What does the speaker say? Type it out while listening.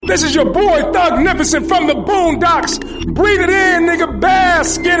This is your boy Thugnificent from the Boondocks. Breathe it in, nigga.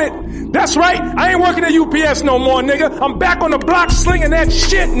 Bask in it. That's right. I ain't working at UPS no more, nigga. I'm back on the block slinging that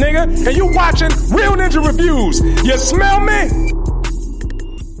shit, nigga. And you watching Real Ninja Reviews. You smell me?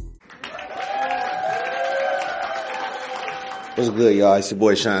 What's good, y'all? It's your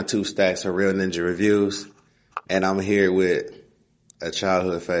boy Sean Two Stacks of Real Ninja Reviews. And I'm here with a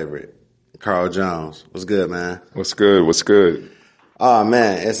childhood favorite, Carl Jones. What's good, man? What's good? What's good? Oh,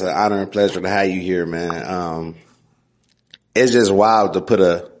 man, it's an honor and pleasure to have you here, man. It's just wild to put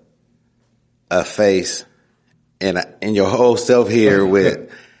a face and your whole self here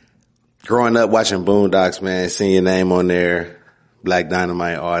with growing up watching Boondocks, man, seeing your name on there, Black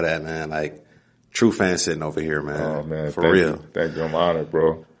Dynamite, all that, man. Like, true fan sitting over here, man. Oh, man. For real. Thank you. I'm honored,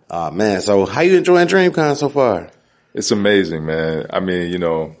 bro. Man, so how you enjoying DreamCon so far? It's amazing, man. I mean, you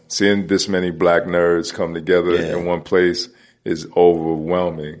know, seeing this many black nerds come together in one place is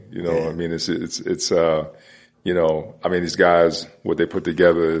overwhelming. You know, I mean, it's you know, I mean, these guys, what they put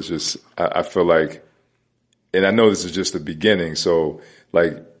together is just, I feel like, and I know this is just the beginning. So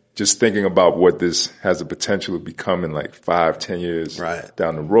like, just thinking about what this has the potential of becoming like 5-10 years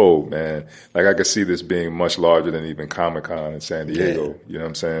down the road, man. Like I could see this being much larger than even Comic-Con in San Diego. You know what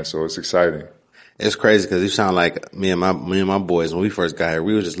I'm saying? So it's exciting. It's crazy because you sound like me and my boys when we first got here.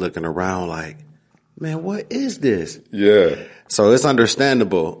 We were just looking around like, man, what is this? Yeah. So it's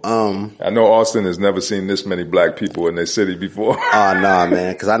understandable. I know Austin has never seen this many black people in their city before. Oh, nah,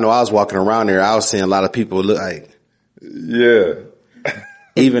 man. Because I know I was walking around there. I was seeing a lot of people look like. Yeah.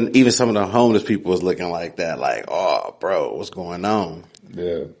 Even some of the homeless people was looking like that. Like, oh, bro, what's going on?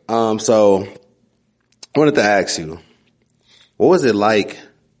 Yeah. So I wanted to ask you, what was it like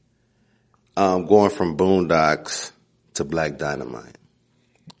going from Boondocks to Black Dynamite?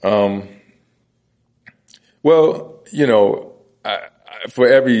 Well, you know, for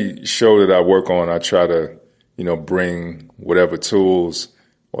every show that I work on, I try to, you know, bring whatever tools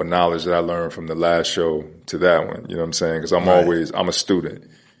or knowledge that I learned from the last show to that one. You know what I'm saying? Because I'm a student.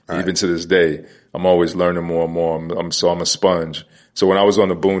 Even to this day, I'm always learning more and more. I'm a sponge. So when I was on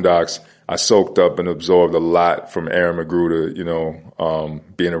the Boondocks, I soaked up and absorbed a lot from Aaron Magruder, you know,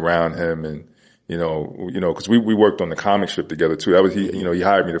 being around him and, you know, because we worked on the comic strip together too. That was he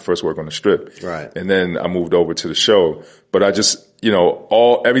hired me to first work on the strip, and then I moved over to the show. But I just, you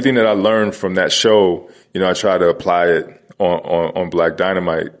know, everything that I learned from that show, you know, I try to apply it on Black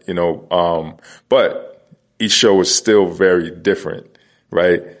Dynamite, you know. But each show is still very different,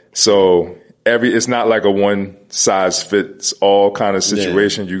 right? So it's not like a one size fits all kind of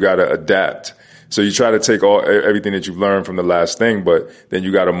situation. You got to adapt. So you try to take everything that you've learned from the last thing, but then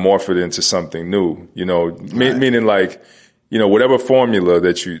you got to morph it into something new, you know, meaning like, you know, whatever formula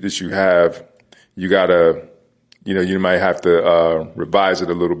that you have, you got to, you know, you might have to revise it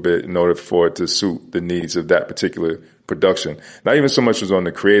a little bit in order for it to suit the needs of that particular production. Not even so much as on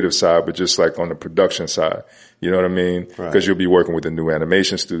the creative side, but just like on the production side. You know what I mean? Because you'll be working with a new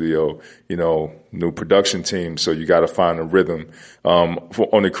animation studio, you know, new production team. So you got to find a rhythm.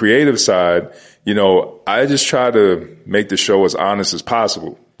 On the creative side, you know, I just try to make the show as honest as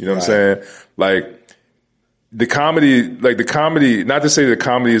possible. You know what I'm saying? Like the comedy, not to say the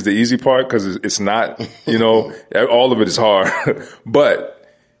comedy is the easy part, because it's not, you know, all of it is hard, but,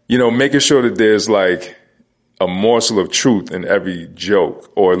 you know, making sure that there's like a morsel of truth in every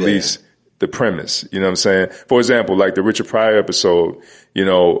joke, or at least the premise. You know what I'm saying? For example, like the Richard Pryor episode, you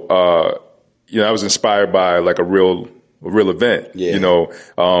know, I was inspired by like a real event. You know,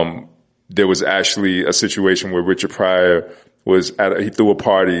 there was actually a situation where Richard Pryor he threw a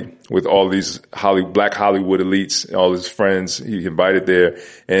party with all these black Hollywood elites, all his friends he invited there.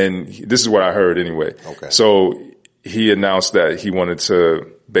 And this is what I heard anyway. So he announced that he wanted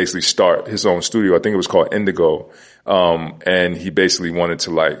to basically start his own studio. I think it was called Indigo. And he basically wanted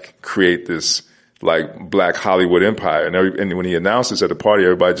to like create this like black Hollywood empire. And when he announced this at the party,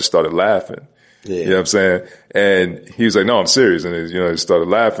 everybody just started laughing. You know what I'm saying? And he was like, no, I'm serious. And he started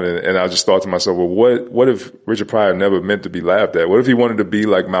laughing. And I just thought to myself, well, what if Richard Pryor never meant to be laughed at? What if he wanted to be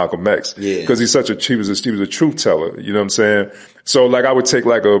like Malcolm X? Because he was a truth teller. You know what I'm saying? So like I would take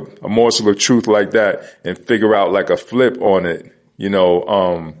like a morsel of truth like that and figure out like a flip on it, you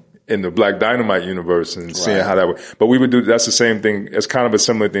know, in the Black Dynamite universe and seeing how that would, but we would that's the same thing. It's kind of a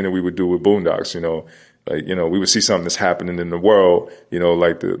similar thing that we would do with Boondocks, you know, like, you know, we would see something that's happening in the world, you know,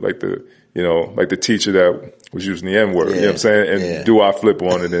 like the teacher that was using the N-word, you know what I'm saying? And do our flip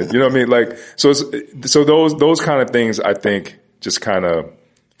on it. And, you know what I mean? Like, so those kind of things, I think, just kind of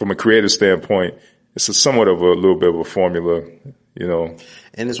from a creative standpoint, it's somewhat of a little bit of a formula, you know.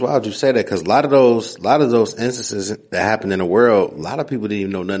 And it's wild you say that because a lot of those instances that happened in the world, a lot of people didn't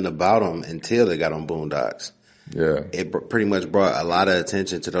even know nothing about them until they got on Boondocks. Yeah. It pretty much brought a lot of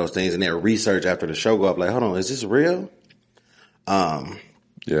attention to those things, and their research after the show go up like, hold on, is this real?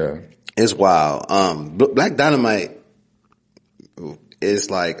 Yeah. It's wild. Black Dynamite is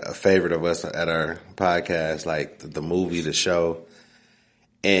like a favorite of us at our podcast, like the movie, the show.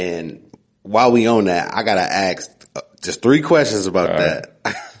 And while we on that, I gotta ask just 3 questions about that.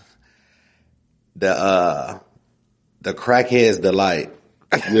 The crackhead's delight.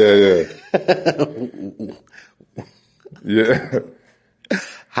 Yeah. Yeah.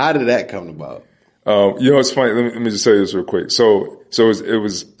 How did that come about? You know, it's funny. Let me just say this real quick. So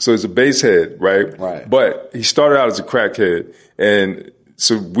it's a bass head, right? Right. But he started out as a crackhead, and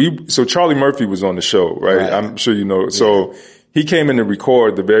so Charlie Murphy was on the show, right? I'm sure you know. So he came in to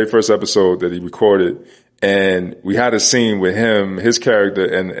record the very first episode that he recorded, and we had a scene with him, his character,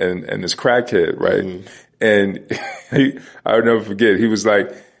 and this crackhead, right? Mm-hmm. And I'll never forget. He was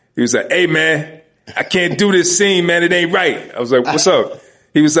like, "Hey man, I can't do this scene, man. It ain't right." I was like, "What's up?"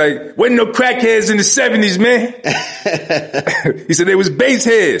 He was like, "Wasn't no crackheads in the 70s, man." He said, "They was bass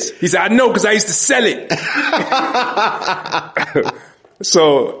heads." He said, "I know because I used to sell it."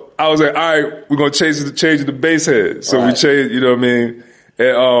 So I was like, all right, we're going to change it to bass head. So we changed, you know what I mean?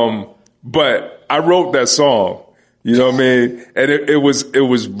 And, but I wrote that song, you know what I mean? And it was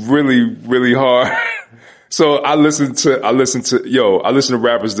really, really hard. So I listened to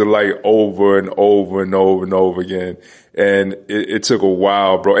Rapper's Delight over and over and over and over again. And it took a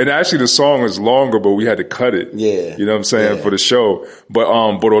while, bro. And actually the song is longer, but we had to cut it. Yeah. You know what I'm saying? For the show. But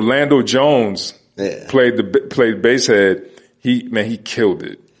Orlando Jones played bass head. He killed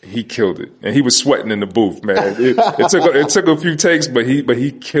it. He killed it. And he was sweating in the booth, man. It took a few takes, but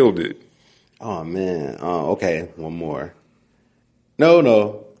he killed it. Oh man. Okay. One more.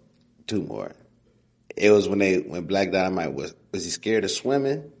 No. 2 more. It was when Black Dynamite was he scared of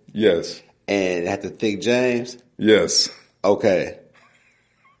swimming? Yes. And had to Thick James? Yes. Okay.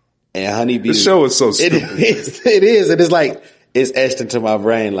 And Honeybee. The show is so stupid. It is. And it's like, it's etched into my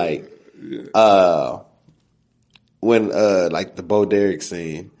brain like, when like the Bo Derek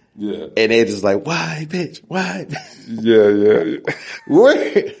scene. Yeah. And they just like, why, bitch? Why? Yeah.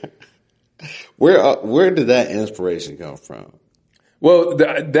 Where did that inspiration come from? Well,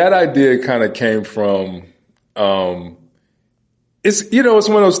 that idea kind of came from, it's one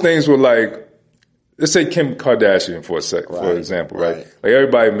of those things where like, let's say Kim Kardashian for example, right? Like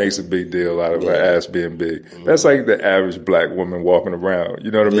everybody makes a big deal out of her ass being big. Mm-hmm. That's like the average black woman walking around.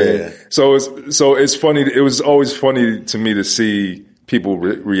 You know what I mean? So it's funny. It was always funny to me to see people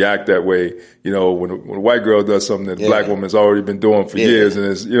react that way. You know, when a white girl does something that a black woman's already been doing for years, and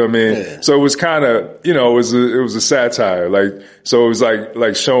it's, you know what I mean? Yeah. So it was kind of, it was a satire. Like, so it was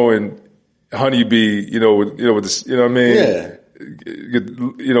like showing Honeybee, with this, you know what I mean? Yeah.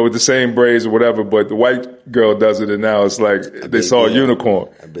 With the same braids or whatever, but the white girl does it, and now it's like they saw a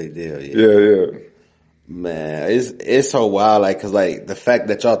unicorn. A big deal, yeah. Man, it's so wild, like, cause like the fact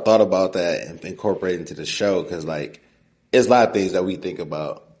that y'all thought about that and incorporated into the show, cause like it's a lot of things that we think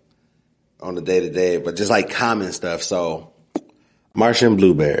about on the day to day, but just like common stuff. So, Martian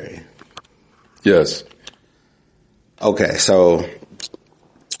Blueberry. Yes. Okay, so.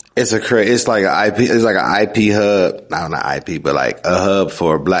 It's like an IP hub. No, not IP, but like a hub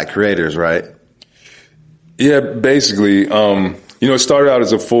for black creators, right? Yeah, basically. It started out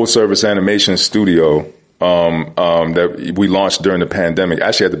as a full service animation studio, that we launched during the pandemic,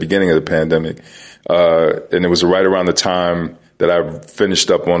 actually at the beginning of the pandemic. And it was right around the time that I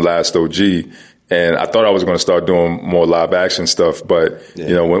finished up on Last OG. And I thought I was going to start doing more live action stuff, but,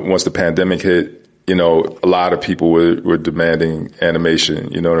 once the pandemic hit, a lot of people were demanding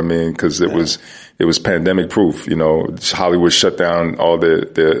animation, you know what I mean? Cause it was pandemic proof, Hollywood shut down all their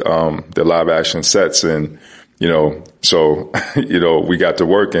live action sets, and, so, we got to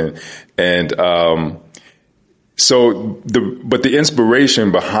working, and, but the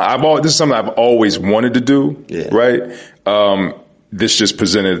inspiration behind, this is something I've always wanted to do, right? This just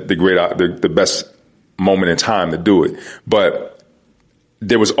presented the best moment in time to do it. But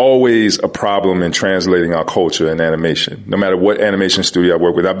there was always a problem in translating our culture in animation. No matter what animation studio I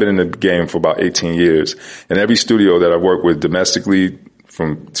work with, I've been in the game for about 18 years. And every studio that I work with domestically,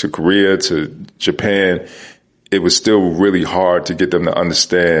 to Korea to Japan, it was still really hard to get them to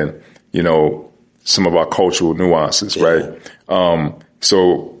understand, some of our cultural nuances, right?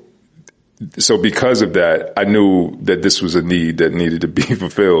 So, so because of that, I knew that this was a need that needed to be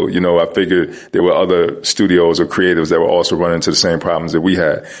fulfilled. I figured there were other studios or creatives that were also running into the same problems that we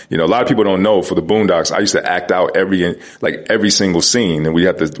had. A lot of people don't know, for the Boondocks, I used to act out every single scene, and we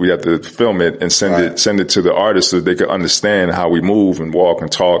had to film it and send it to the artists so that they could understand how we move and walk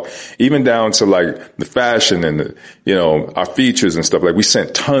and talk, even down to like the fashion and our features and stuff. Like, we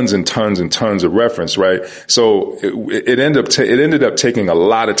sent tons and tons and tons of reference, right? So it ended up taking a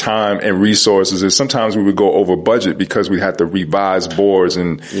lot of time and resources, and sometimes we would go over budget because we had to revise boards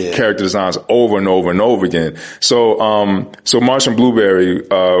and character designs over and over and over again. So Martian Blueberry,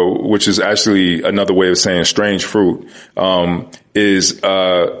 which is actually another way of saying strange fruit, is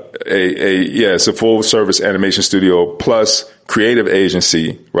it's a full service animation studio plus creative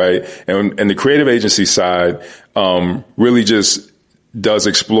agency, right? And the creative agency side really just does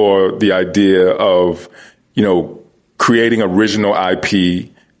explore the idea of creating original IP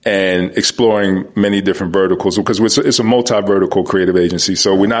and exploring many different verticals, because it's a multi-vertical creative agency.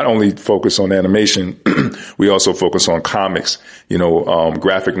 So we not only focus on animation, we also focus on comics,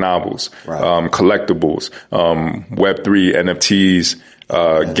 graphic novels, collectibles, Web3,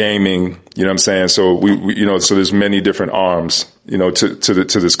 NFTs, gaming, you know what I'm saying? So so there's many different arms, to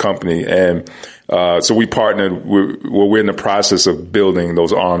this company. And, so we partnered, we're in the process of building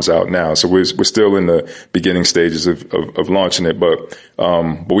those arms out now. So we're still in the beginning stages of launching it, but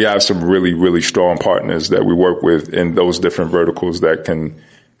we have some really, really strong partners that we work with in those different verticals that can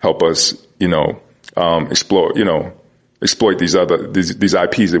help us, explore, exploit these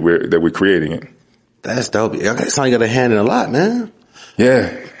IPs that we're creating. That's dope. It sounds like you got a hand in a lot, man.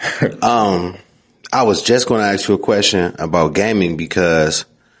 Yeah. I was just going to ask you a question about gaming, because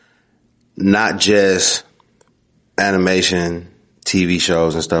not just animation, TV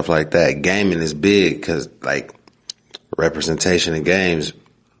shows and stuff like that. Gaming is big because, like, representation in games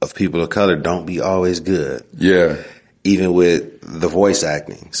of people of color don't be always good. Yeah. Even with the voice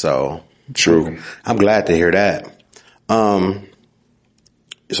acting. So true. I'm glad to hear that.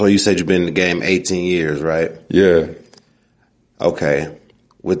 So you said you've been in the game 18 years, right? Yeah. Okay.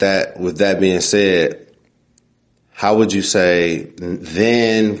 With that being said, how would you say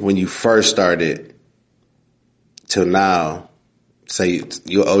then, when you first started till now, say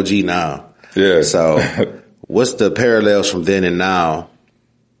you're OG now. Yeah. So what's the parallels from then and now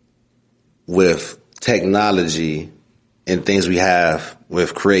with technology and things we have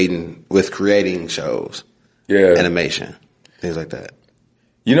with creating shows, animation, things like that?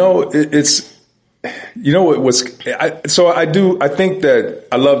 I think that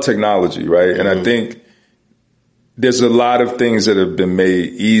I love technology, right? And I think there's a lot of things that have been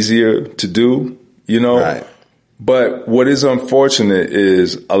made easier to do, Right. But what is unfortunate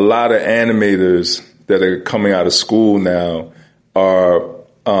is a lot of animators that are coming out of school now are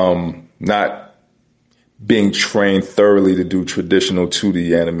not being trained thoroughly to do traditional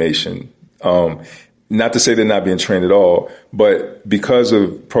 2D animation. Not to say they're not being trained at all, but because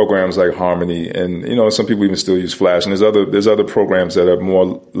of programs like Harmony and, some people even still use Flash, and there's other programs that are more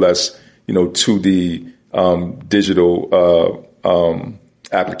or less, 2D, digital,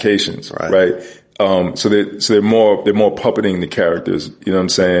 applications, right? So they're more puppeting the characters, you know what I'm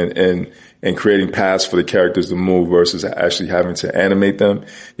saying? And creating paths for the characters to move versus actually having to animate them,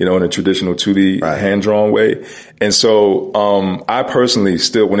 in a traditional 2D hand-drawn way. And so, I personally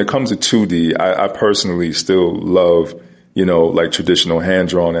still, when it comes to 2D, I personally still love, like traditional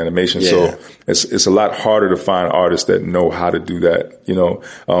hand-drawn animation. Yeah. So it's a lot harder to find artists that know how to do that,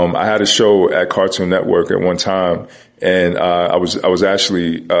 I had a show at Cartoon Network at one time, and, I was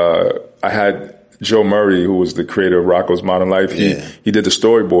actually, I had Joe Murray, who was the creator of Rocko's Modern Life. He did the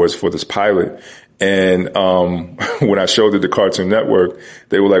storyboards for this pilot. And, when I showed it to Cartoon Network,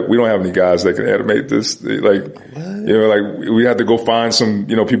 they were like, we don't have any guys that can animate this. Like, we had to go find some,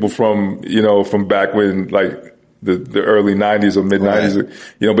 people from back when, like, the early 90s or mid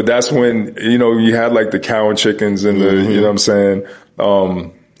 90s, but that's when, you had like the Cow and Chickens and the, you know what I'm saying?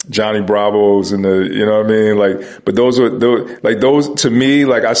 Johnny Bravos and the, you know what I mean? Like, but those to me,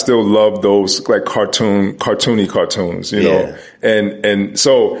 like, I still love those, like, cartoony cartoons, you know? And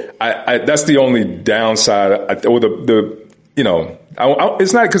so that's the only downside, it's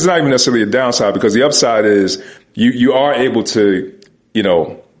not, cause it's not even necessarily a downside, because the upside is you are able to,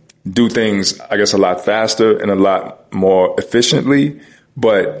 do things, I guess, a lot faster and a lot more efficiently,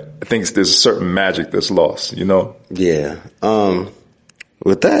 but I think there's a certain magic that's lost, Yeah.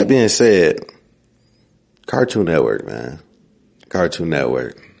 With that being said, Cartoon Network, man. Cartoon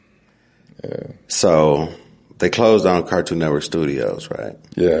Network. Yeah. So they closed down Cartoon Network Studios, right?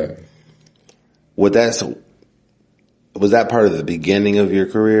 Yeah. Was that part of the beginning of your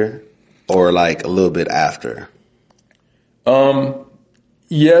career? or like a little bit after?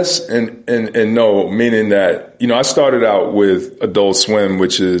 Yes and no, meaning that, you know, I started out with Adult Swim,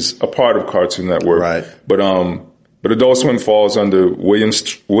 which is a part of Cartoon Network. Right. But Adult Swim falls under William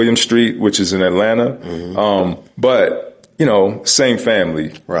Street, which is in Atlanta. Mm-hmm. But, you know, same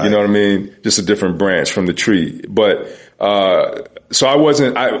family. Right. You know what I mean? Just a different branch from the tree. But, so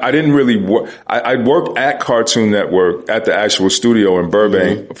I didn't really work. I worked at Cartoon Network at the actual studio in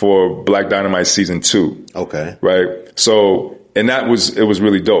Burbank for Black Dynamite season 2. Okay. Right. So, and it was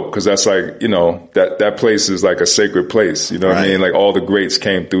really dope because that's like, you know, that place is like a sacred place. You know what I mean? Like all the greats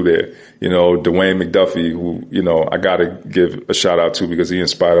came through there. You know, Dwayne McDuffie, who, you know, I got to give a shout out to because he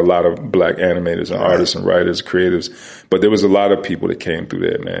inspired a lot of black animators and artists and writers, creatives. But there was a lot of people that came through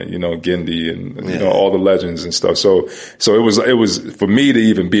there, man. You know, Gindi and you know, all the legends and stuff. So it was for me to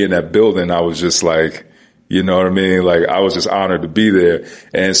even be in that building, I was just like, you know what I mean? Like I was just honored to be there.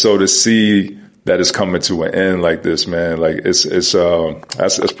 And so to see that is coming to an end like this, man. Like it's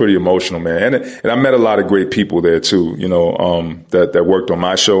pretty emotional, man. And I met a lot of great people there too, you know, that worked on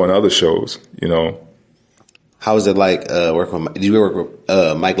my show and other shows, you know. How was it like, working with, did you work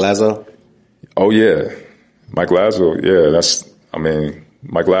with, Mike Lazo? Oh yeah. Mike Lazo. Yeah.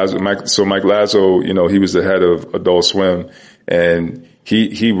 Mike Lazo, you know, he was the head of Adult Swim and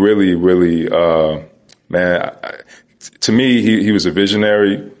he really, really, man, to me, he was a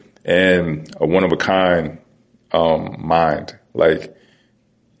visionary and a one of a kind mind. Like,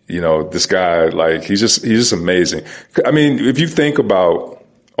 you know, this guy, like he's just amazing. I mean, if you think about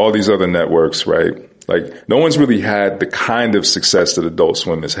all these other networks, right? Like no one's really had the kind of success that Adult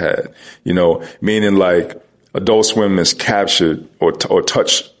Swim has had, you know, meaning like Adult Swim has captured or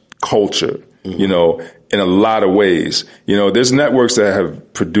touched culture, you know, in a lot of ways. You know, there's networks that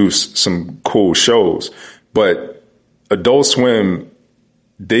have produced some cool shows, but Adult Swim,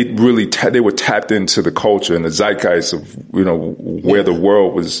 they were tapped into the culture and the zeitgeist of, you know, where the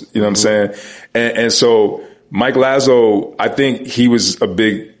world was, you know what I'm saying? And so Mike Lazo, I think he was a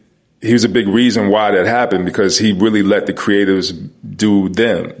big reason why that happened because he really let the creators do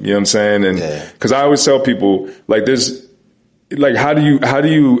them, you know what I'm saying? And cause I always tell people like how do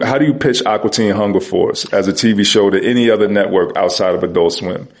you pitch Aqua Teen Hunger Force as a TV show to any other network outside of Adult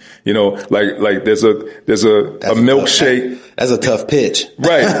Swim? You know, like there's a milkshake. That's a tough pitch.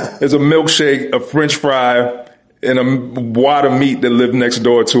 Right. There's a milkshake, a French fry, and a wad of meat that lived next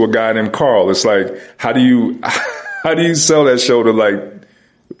door to a guy named Carl. It's like, how do you sell that show to like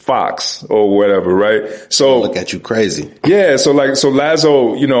Fox or whatever, right? So look at you crazy. Yeah. So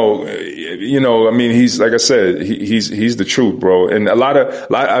Lazo, you know, I mean, he's, like I said, he's the truth, bro. And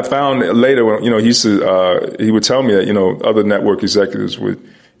I found later when, you know, he would tell me that, you know, other network executives would,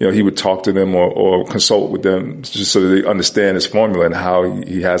 you know, he would talk to them or consult with them just so that they understand his formula and how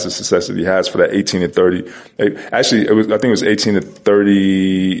he has the success that he has for that 18 to 30. Actually, I think it was 18 to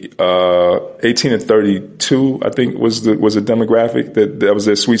 30, 18 to 32, I think was a demographic that was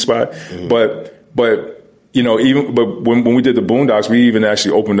their sweet spot. Mm-hmm. But, you know, when we did the Boondocks, we even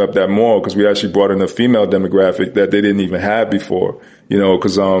actually opened up that more because we actually brought in a female demographic that they didn't even have before, you know,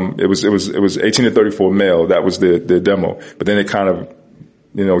 because, it was 18 to 34 male. That was the demo. But then it kind of,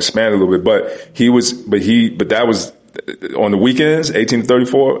 you know, expanded a little bit, but that was on the weekends, 18 to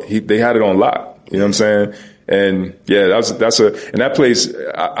 34, they had it on lock. You know what I'm saying? And yeah, and that place,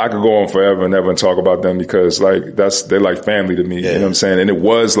 I could go on forever and ever and talk about them because like they're like family to me. Yeah. You know what I'm saying? And it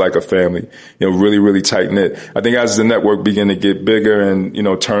was like a family, you know, really, really tight knit. I think as the network began to get bigger and, you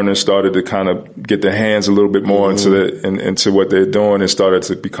know, Turner started to kind of get their hands a little bit more into what they're doing and started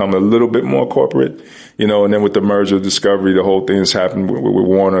to become a little bit more corporate, you know, and then with the merger of Discovery, the whole thing has happened with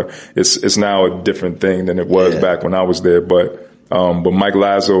Warner. It's now a different thing than it was back when I was there. But Mike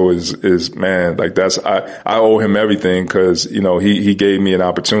Lazo is man, like I owe him everything because, you know, he gave me an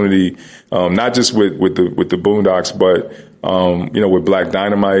opportunity, not just with the Boondocks, but, you know, with Black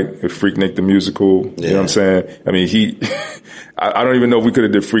Dynamite, with Freaknik the musical, you know what I'm saying? I mean, I don't even know if we could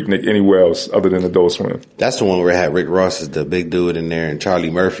have did Freaknik anywhere else other than Adult Swim. That's the one where it had Rick Ross as the big dude in there and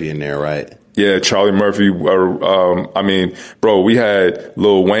Charlie Murphy in there, right? Yeah, Charlie Murphy. I mean, bro, we had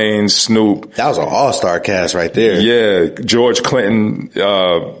Lil Wayne, Snoop. That was an all-star cast right there. Yeah, George Clinton,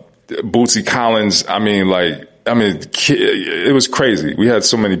 Bootsy Collins. I mean, it was crazy. We had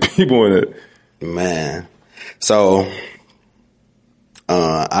so many people in it. Man. So,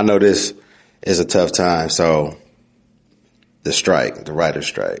 I know this is a tough time. So, the writer's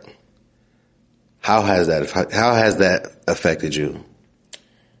strike. How has that affected you?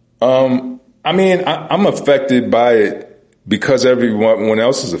 I mean, I'm affected by it because everyone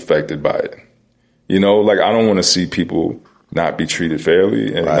else is affected by it. You know, like I don't want to see people not be treated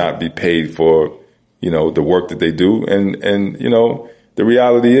fairly and not be paid for, the work that they do. And the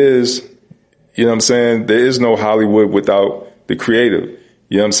reality is, you know what I'm saying, there is no Hollywood without the creative.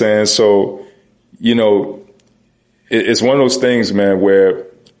 You know what I'm saying? So, it's one of those things, man, where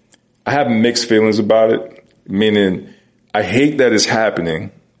I have mixed feelings about it, meaning I hate that it's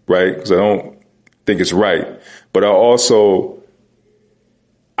happening, right? Because I don't think it's right. But I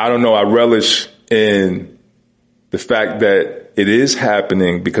don't know, I relish in the fact that it is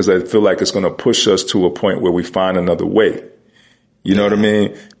happening because I feel like it's going to push us to a point where we find another way. You know what I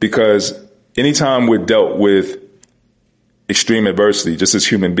mean? Because anytime we're dealt with extreme adversity, just as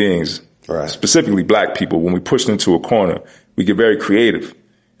human beings, specifically black people, when we push into a corner, we get very creative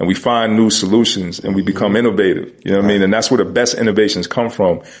and we find new solutions and we become innovative. You know what I mean? And that's where the best innovations come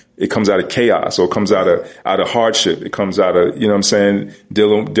from. It comes out of chaos, or it comes out of hardship. It comes out of,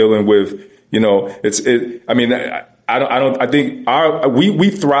 dealing with, I think we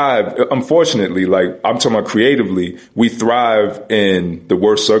thrive, unfortunately, like I'm talking about creatively, we thrive in the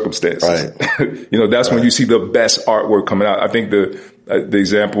worst circumstances. Right. That's when you see the best artwork coming out. I think the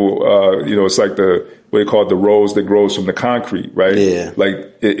example, it's like what they call it, the rose that grows from the concrete, right? Yeah.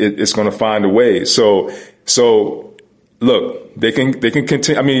 Like it's going to find a way. So look, they can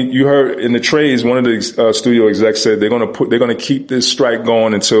continue. I mean, you heard in the trades, one of the studio execs said they're going to keep this strike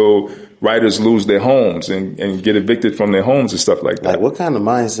going until writers lose their homes and get evicted from their homes and stuff like that. Like, what kind of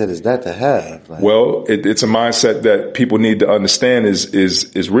mindset is that to have? Like, well, it's a mindset that people need to understand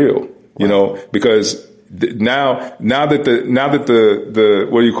is real, because now that the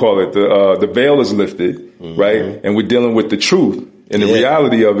what do you call it? The veil is lifted, right? And we're dealing with the truth and the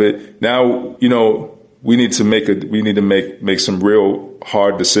reality of it. Now, we need to make some real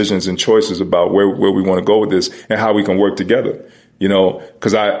hard decisions and choices about where we want to go with this and how we can work together. I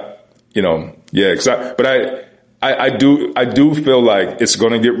do feel like it's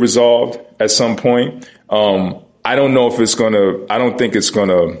going to get resolved at some point. I don't know if it's going to. I don't think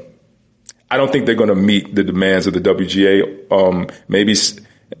they're going to meet the demands of the WGA. Maybe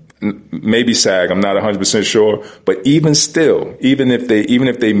SAG. I'm not 100% sure. But even still, even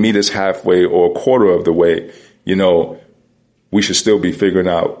if they meet us halfway or a quarter of the way, we should still be figuring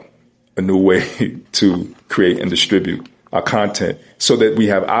out a new way to create and distribute our content so that we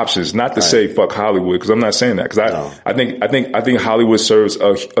have options. Not to say fuck Hollywood, because I'm not saying that. Because I think Hollywood serves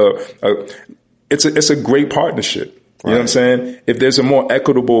it's a great partnership. You know what I'm saying? If there's a more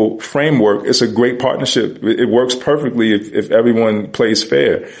equitable framework, it's a great partnership. It works perfectly if everyone plays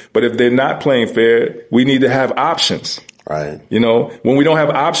fair. But if they're not playing fair, we need to have options. Right. When we don't have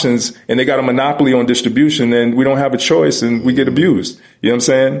options and they got a monopoly on distribution, then we don't have a choice and we get abused. You know what I'm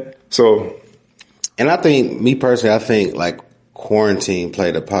saying? So. And I think, me personally, like quarantine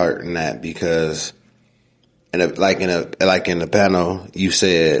played a part in that because in the panel, you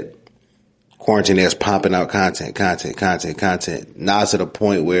said, quarantine is pumping out content. Now it's at a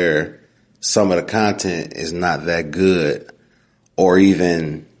point where some of the content is not that good, or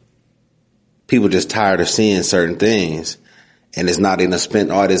even people just tired of seeing certain things, and it's not even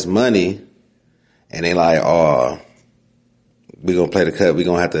spent all this money, and they like, oh, we gonna play the cut. We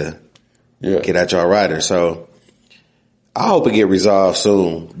gonna have to get at y'all writer. So I hope it get resolved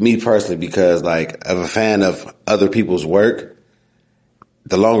soon. Me personally, because like I'm a fan of other people's work.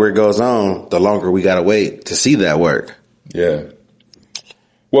 The longer it goes on, the longer we gotta wait to see that work. Yeah.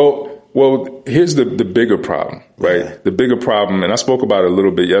 Well, here's the bigger problem, right? Yeah. The bigger problem, and I spoke about it a little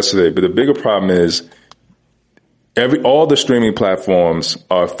bit yesterday, but the bigger problem is all the streaming platforms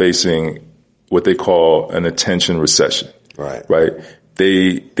are facing what they call an attention recession. Right. Right.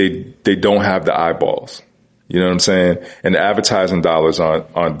 They don't have the eyeballs. You know what I'm saying? And the advertising dollars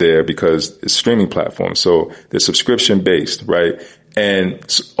aren't there because it's streaming platforms. So they're subscription based, right? And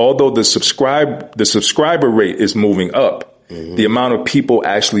although the subscriber rate is moving up, the amount of people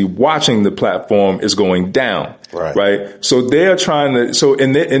actually watching the platform is going down. Right. So they are trying to, so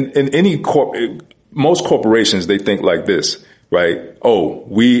most corporations, they think like this, right? Oh,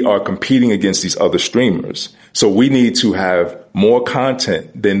 we are competing against these other streamers. So we need to have more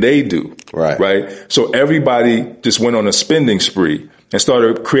content than they do. Right. So everybody just went on a spending spree and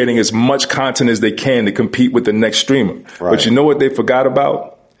started creating as much content as they can to compete with the next streamer. Right. But you know what they forgot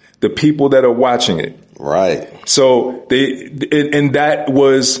about? The people that are watching it. Right. So it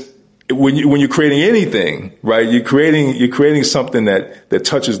when you're creating anything, right? You're creating something that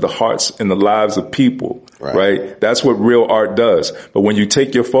touches the hearts and the lives of people, right? That's what real art does. But when you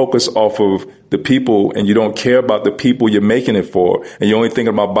take your focus off of the people and you don't care about the people you're making it for, and you're only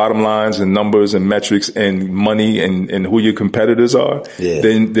thinking about bottom lines and numbers and metrics and money and who your competitors are,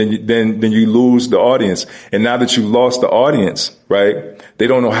 then you lose the audience. And now that you've lost the audience, right? They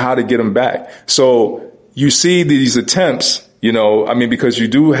don't know how to get them back. So you see these attempts. Because you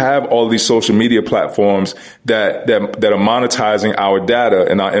do have all these social media platforms that are monetizing our data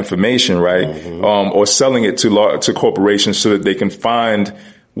and our information, right? Or selling it to corporations so that they can find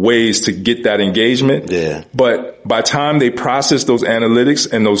ways to get that engagement. Yeah. But by the time they process those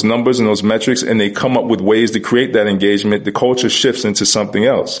analytics and those numbers and those metrics and they come up with ways to create that engagement, the culture shifts into something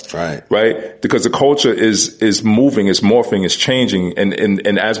else. Right. Right? Because the culture is moving, it's morphing, it's changing.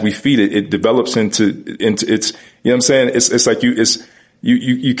 And as we feed it, it develops into its, you know what I'm saying? It's like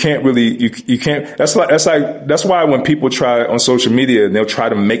you can't really, you can't, that's why when people try on social media and they'll try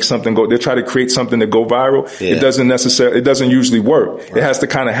to make something they'll try to create something to go viral. Yeah. It doesn't usually work. Right. It has to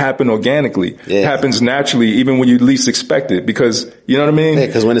kind of happen organically. Yeah. It happens naturally, even when you least expect it, because you know what I mean? Yeah,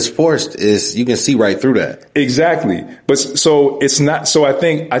 because when it's forced, you can see right through that. Exactly. But so it's not, so I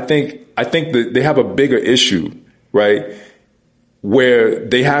think that they have a bigger issue, right? Where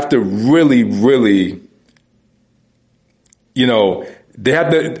they have to really, really, they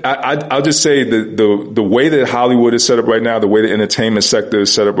have to, I'll just say the way that Hollywood is set up right now, the way the entertainment sector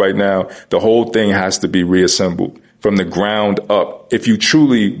is set up right now, the whole thing has to be reassembled from the ground up. If you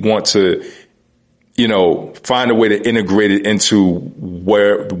truly want to, find a way to integrate it into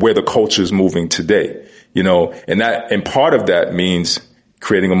where the culture is moving today, and part of that means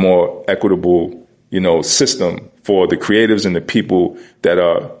creating a more equitable, system for the creatives and the people that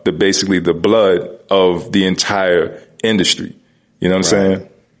are basically the blood of the entire industry. You know what I'm saying?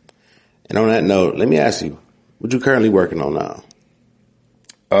 And on that note, let me ask you, what you currently working on now?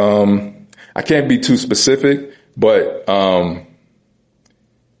 I can't be too specific, but I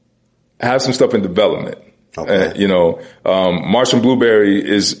have some stuff in development. Okay. Martian Blueberry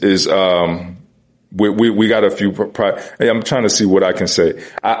is we got a few. I'm trying to see what I can say.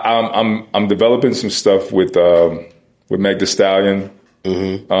 I'm developing some stuff with Meg Thee Stallion.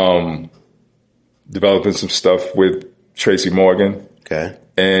 Mm-hmm. Developing some stuff with Tracy Morgan. Okay.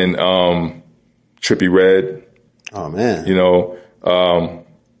 And Trippie Redd. Oh man. A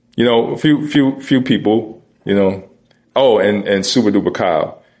few people, Oh, and Super Duper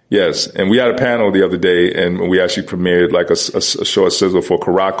Kyle. Yes. And we had a panel the other day and we actually premiered like a short sizzle for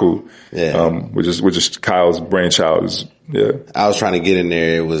Karaku. Yeah. Which is Kyle's brainchild. Yeah. I was trying to get in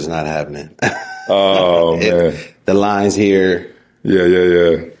there, it was not happening. Oh man. The lines here.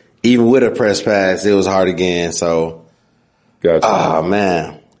 Yeah. Even with a press pass, it was hard again, so. Gotcha. Oh,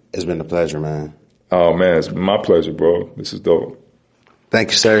 man. It's been a pleasure, man. Oh, man. It's my pleasure, bro. This is dope. Thank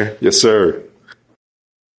you, sir. Yes, sir.